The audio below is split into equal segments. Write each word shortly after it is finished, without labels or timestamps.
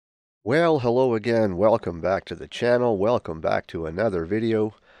Well, hello again. Welcome back to the channel. Welcome back to another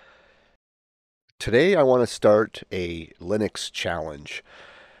video. Today I want to start a Linux challenge.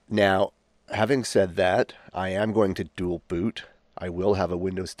 Now, having said that, I am going to dual boot. I will have a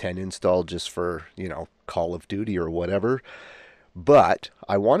Windows 10 installed just for, Call of Duty or whatever. But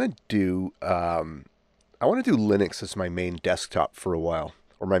I want to do Linux as my main desktop for a while,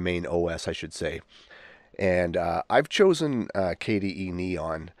 or my main OS, I should say. And I've chosen KDE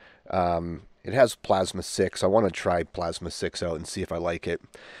Neon. It has Plasma 6. I want to try Plasma 6 out and see if I like it.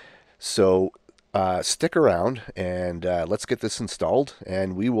 So stick around and let's get this installed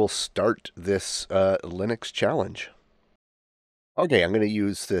and we will start this Linux challenge. Okay, I'm going to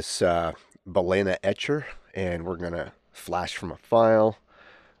use this Balena etcher and we're going to flash from a file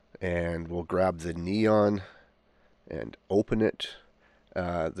and we'll grab the Neon and open it.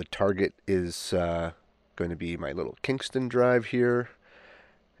 The target is going to be my little Kingston drive here,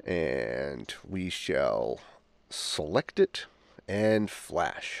 and we shall select it and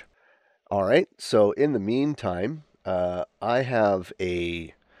flash. All right, so in the meantime, I have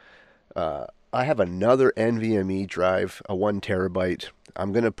another NVMe drive, a 1 TB.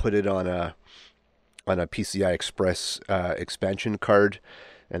 I'm going to put it on a PCI Express expansion card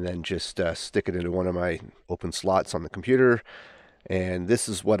and then just stick it into one of my open slots on the computer. And this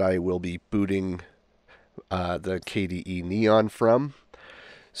is what I will be booting the KDE Neon from.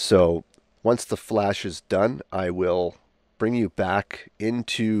 So once the flash is done, I will bring you back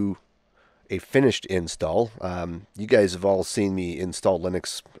into a finished install. You guys have all seen me install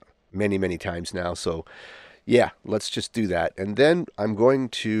Linux many, many times now. So yeah, let's just do that. And then I'm going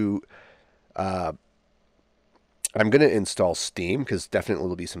to install Steam because definitely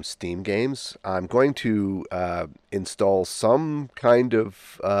will be some Steam games. I'm going to install some kind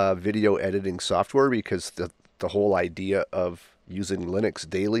of video editing software because the whole idea of using Linux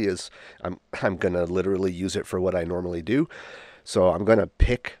daily is I'm going to literally use it for what I normally do. So I'm going to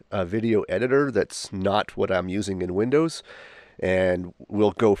pick a video editor that's not what I'm using in Windows, and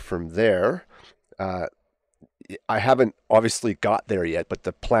we'll go from there. Uh, I haven't obviously got there yet, but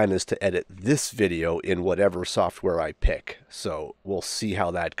the plan is to edit this video in whatever software I pick. So we'll see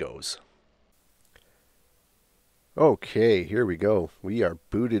how that goes. Okay, here we go. We are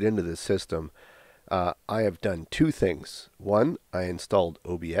booted into the system. I have done two things. One, I installed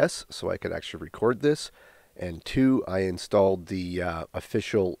OBS so I could actually record this. And two, I installed the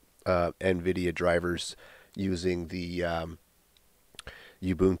official NVIDIA drivers using the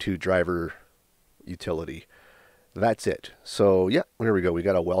Ubuntu driver utility. That's it. So yeah, here we go. We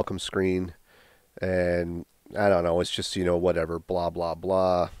got a welcome screen, and I don't know. It's just whatever, blah blah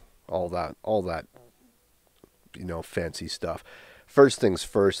blah, all that fancy stuff. First things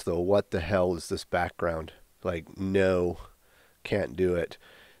first, though. What the hell is this background? Like, no, can't do it.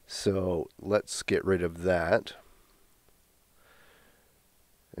 So let's get rid of that.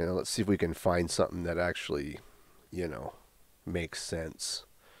 Let's see if we can find something that actually, makes sense.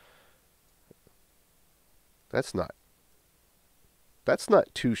 That's not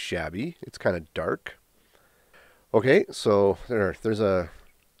too shabby. It's kind of dark. Okay, so there's a...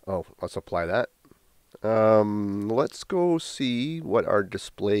 Oh, let's apply that. Let's go see what our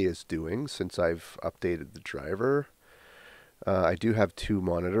display is doing since I've updated the driver. I do have two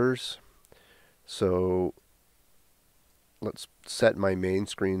monitors. So let's set my main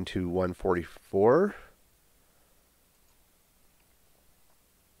screen to 144.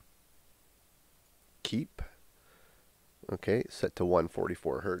 Keep. Okay, set to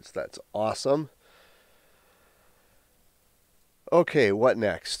 144 hertz. That's awesome. Okay, what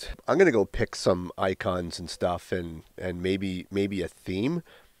next? I'm gonna go pick some icons and stuff, and maybe a theme,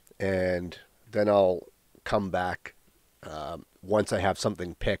 and then I'll come back once I have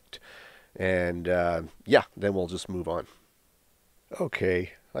something picked, and yeah, then we'll just move on.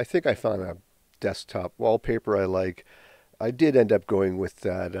 Okay, I think I found a desktop wallpaper I like. I did end up going with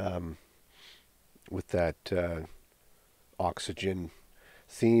that oxygen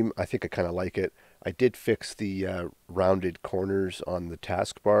theme. I think I kind of like it. I did fix the rounded corners on the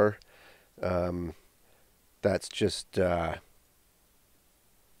taskbar. That's just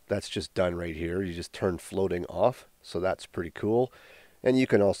done right here. You just turn floating off, so that's pretty cool. And you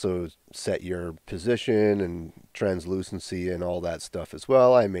can also set your position and translucency and all that stuff as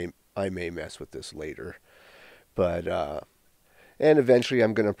well. I may mess with this later, but and eventually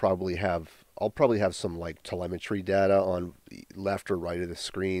I'll probably have some like telemetry data on left or right of the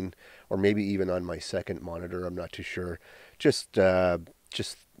screen, or maybe even on my second monitor. I'm not too sure. Just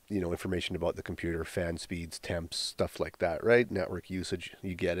information about the computer, fan speeds, temps, stuff like that, right? Network usage,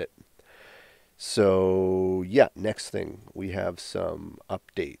 you get it. So yeah, next thing we have some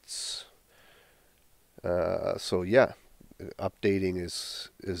updates. So yeah, updating is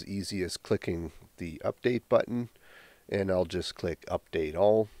as easy as clicking the update button, and I'll just click update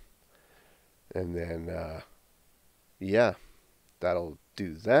all, and then yeah, that'll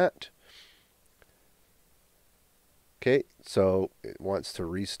do that. Okay, so it wants to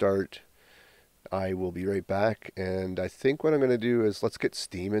restart. I will be right back, and I think what I'm going to do is let's get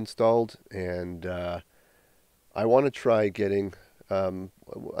Steam installed, and I want to try getting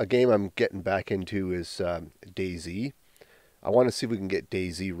a game I'm getting back into is DayZ. I want to see if we can get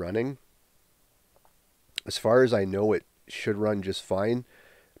DayZ running. As far as I know, it should run just fine,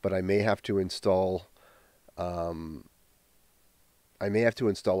 but I may have to install um,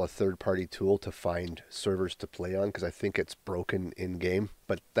 a third-party tool to find servers to play on because I think it's broken in-game,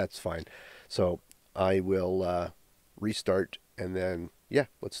 but that's fine. So I will restart, and then yeah,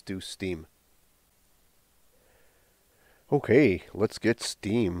 let's do Steam. Okay, let's get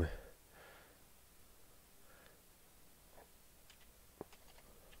Steam.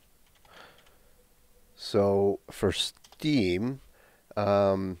 So for Steam,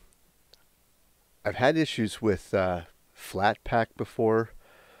 um, I've had issues with Flatpak before.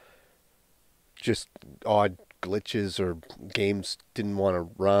 Just odd glitches or games didn't want to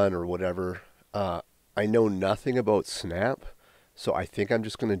run or whatever. I know nothing about Snap, so I think I'm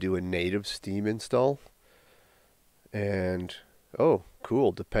just going to do a native Steam install. And, oh,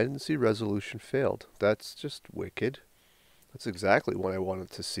 cool, dependency resolution failed. That's just wicked. That's exactly what I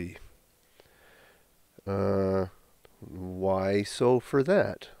wanted to see. Why so for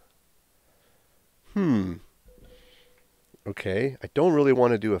that? Okay, I don't really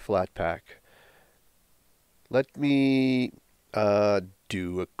want to do a Flatpak. Let me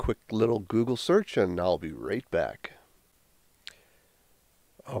do a quick little Google search and I'll be right back.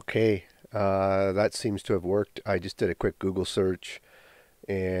 Okay, that seems to have worked. I just did a quick Google search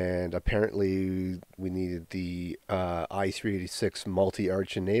and apparently we needed the i386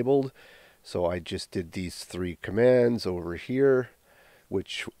 multi-arch enabled. So I just did these 3 commands over here,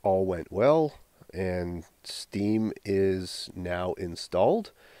 which all went well, and Steam is now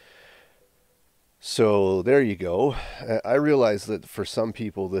installed. So there you go. I realize that for some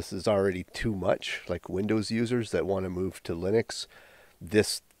people this is already too much, like Windows users that want to move to Linux.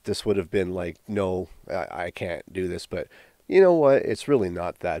 This would have been like, no, I can't do this, but you know what? It's really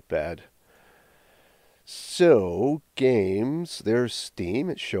not that bad. So, games, there's Steam.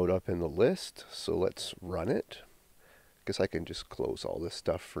 It showed up in the list, so let's run it. Guess I can just close all this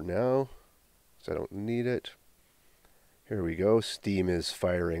stuff for now, because I don't need it. Here we go. Steam is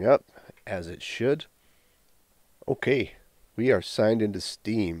firing up, as it should. Okay, we are signed into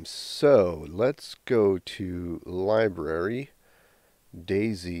Steam. So let's go to Library,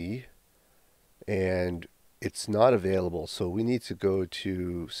 DayZ, and it's not available. So we need to go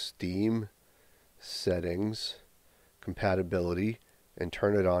to Steam Settings, Compatibility, and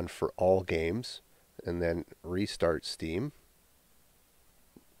turn it on for all games, and then restart Steam.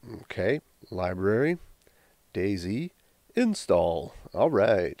 Okay, Library, DayZ, install. All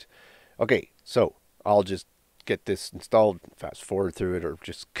right. Okay, so I'll just get this installed, fast forward through it, or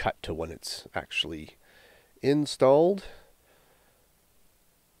just cut to when it's actually installed.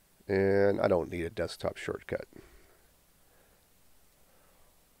 And I don't need a desktop shortcut.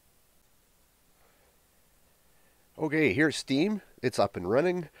 Okay, here's Steam. It's up and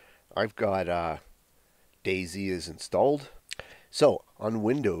running. I've got DayZ is installed. So on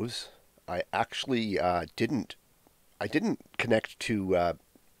Windows, I actually didn't connect to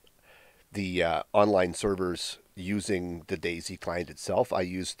the online servers using the DayZ client itself. I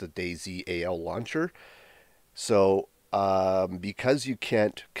used the DayZ AL launcher. So because you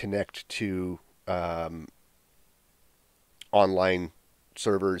can't connect to online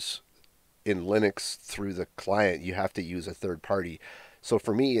servers in Linux through the client, you have to use a third party. So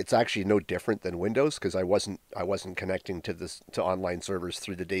for me, it's actually no different than Windows because I wasn't connecting to online servers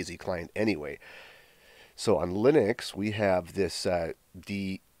through the DayZ client anyway. So on Linux, we have this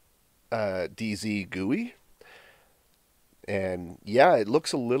DZ GUI, and yeah, it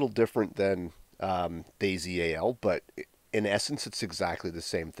looks a little different than DayZ AL, but in essence, it's exactly the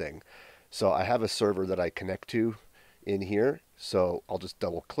same thing. So I have a server that I connect to in here, so I'll just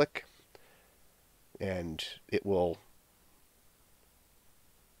double click, and it will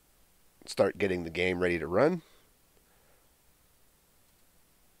start getting the game ready to run.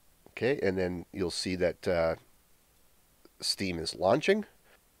 Okay, and then you'll see that Steam is launching.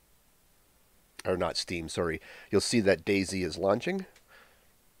 Or not Steam, sorry. You'll see that DayZ is launching.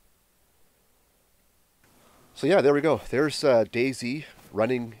 So yeah, there we go. There's DayZ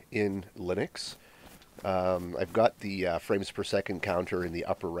running in Linux. I've got the frames per second counter in the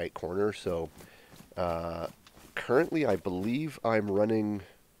upper right corner, so currently I believe I'm running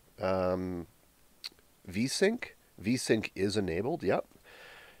VSync. VSync is enabled, yep.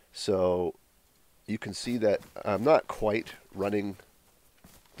 So you can see that I'm not quite running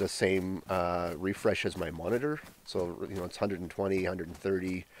the same refresh as my monitor. So, you know, it's 120,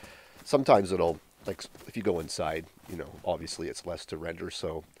 130. Sometimes it'll, like, if you go inside, you know, obviously it's less to render,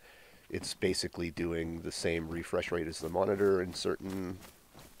 so it's basically doing the same refresh rate as the monitor in certain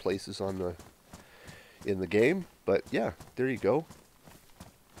places in the game. But yeah, there you go.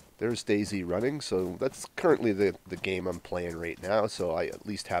 There's DayZ running, so that's currently the game I'm playing right now, so I at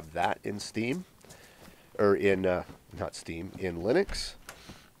least have that in Steam. Or in, not Steam, in Linux.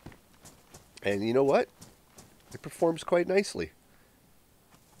 And you know what? It performs quite nicely.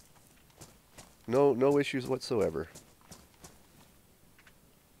 No issues whatsoever.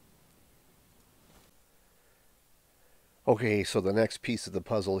 Okay, so the next piece of the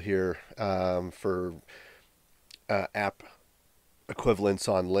puzzle here for app equivalents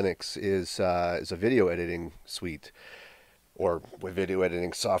on Linux is a video editing suite or with video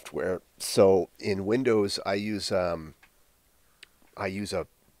editing software. So in Windows, I use a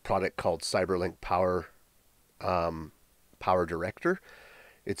product called Cyberlink Power Director.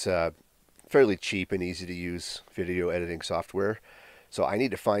 It's a fairly cheap and easy to use video editing software. So I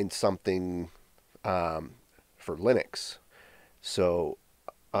need to find something for Linux. So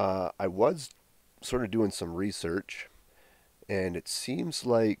I was sort of doing some research, and it seems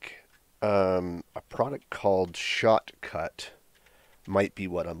like a product called Shotcut might be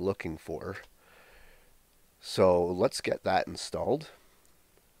what I'm looking for. So let's get that installed.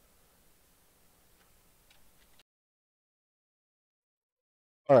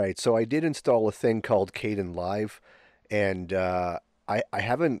 Alright, so I did install a thing called KDE Live, and I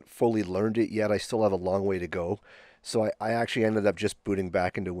haven't fully learned it yet. I still have a long way to go. So I actually ended up just booting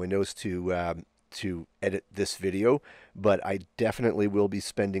back into Windows to edit this video, but I definitely will be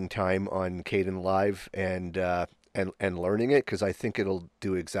spending time on KDE Live and learning it, because I think it'll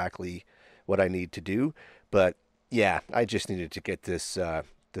do exactly what I need to do. But yeah, I just needed to get this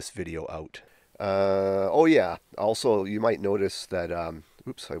video out. Oh yeah. Also, you might notice that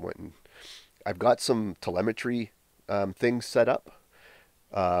oops, I've got some telemetry things set up.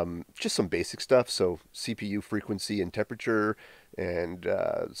 Just some basic stuff. So CPU frequency and temperature, and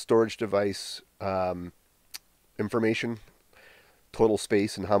storage device information, total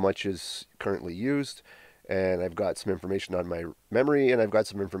space and how much is currently used. And I've got some information on my memory, and I've got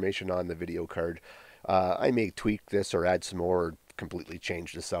some information on the video card. I may tweak this or add some more, or completely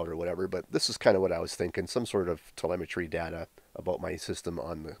change this out or whatever, but this is kind of what I was thinking, some sort of telemetry data about my system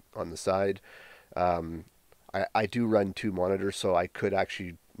on the side. I do run two monitors, so I could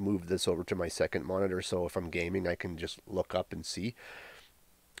actually move this over to my second monitor, so if I'm gaming I can just look up and see.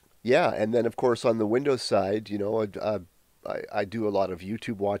 Yeah, and then of course on the Windows side, you know, I do a lot of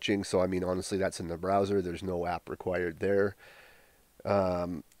YouTube watching, so I mean honestly that's in the browser, there's no app required there.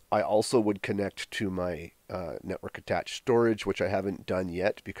 I also would connect to my network attached storage, which I haven't done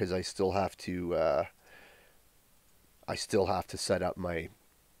yet because I still have to set up my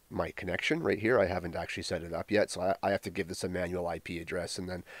connection right here. I haven't actually set it up yet, so I have to give this a manual IP address, and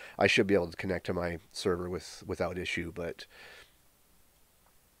then I should be able to connect to my server without issue. But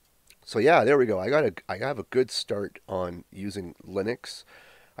so yeah, there we go. I have a good start on using Linux.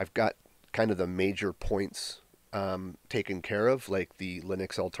 I've got kind of the major points taken care of, like the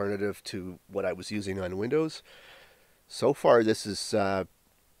Linux alternative to what I was using on Windows. So far, this is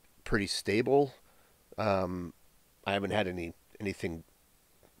pretty stable. I haven't had anything,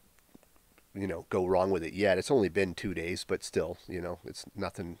 you know, go wrong with it yet. It's only been 2 days, but still, you know, it's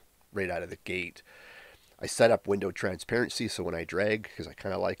nothing right out of the gate. I set up window transparency, so when I drag, because I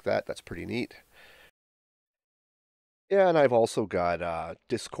kind of like that, that's pretty neat. Yeah, and I've also got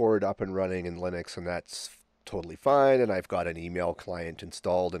Discord up and running in Linux, and that's totally fine. And I've got an email client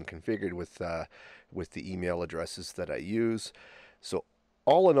installed and configured with the email addresses that I use. So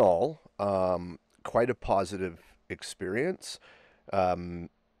all in all, quite a positive experience.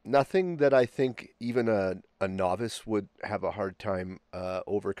 Nothing that I think even a novice would have a hard time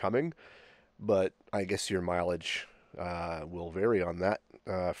overcoming, but I guess your mileage will vary on that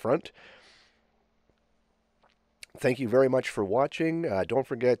front. Thank you very much for watching. Don't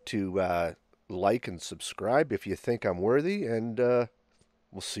forget to like and subscribe if you think I'm worthy, and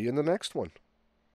we'll see you in the next one.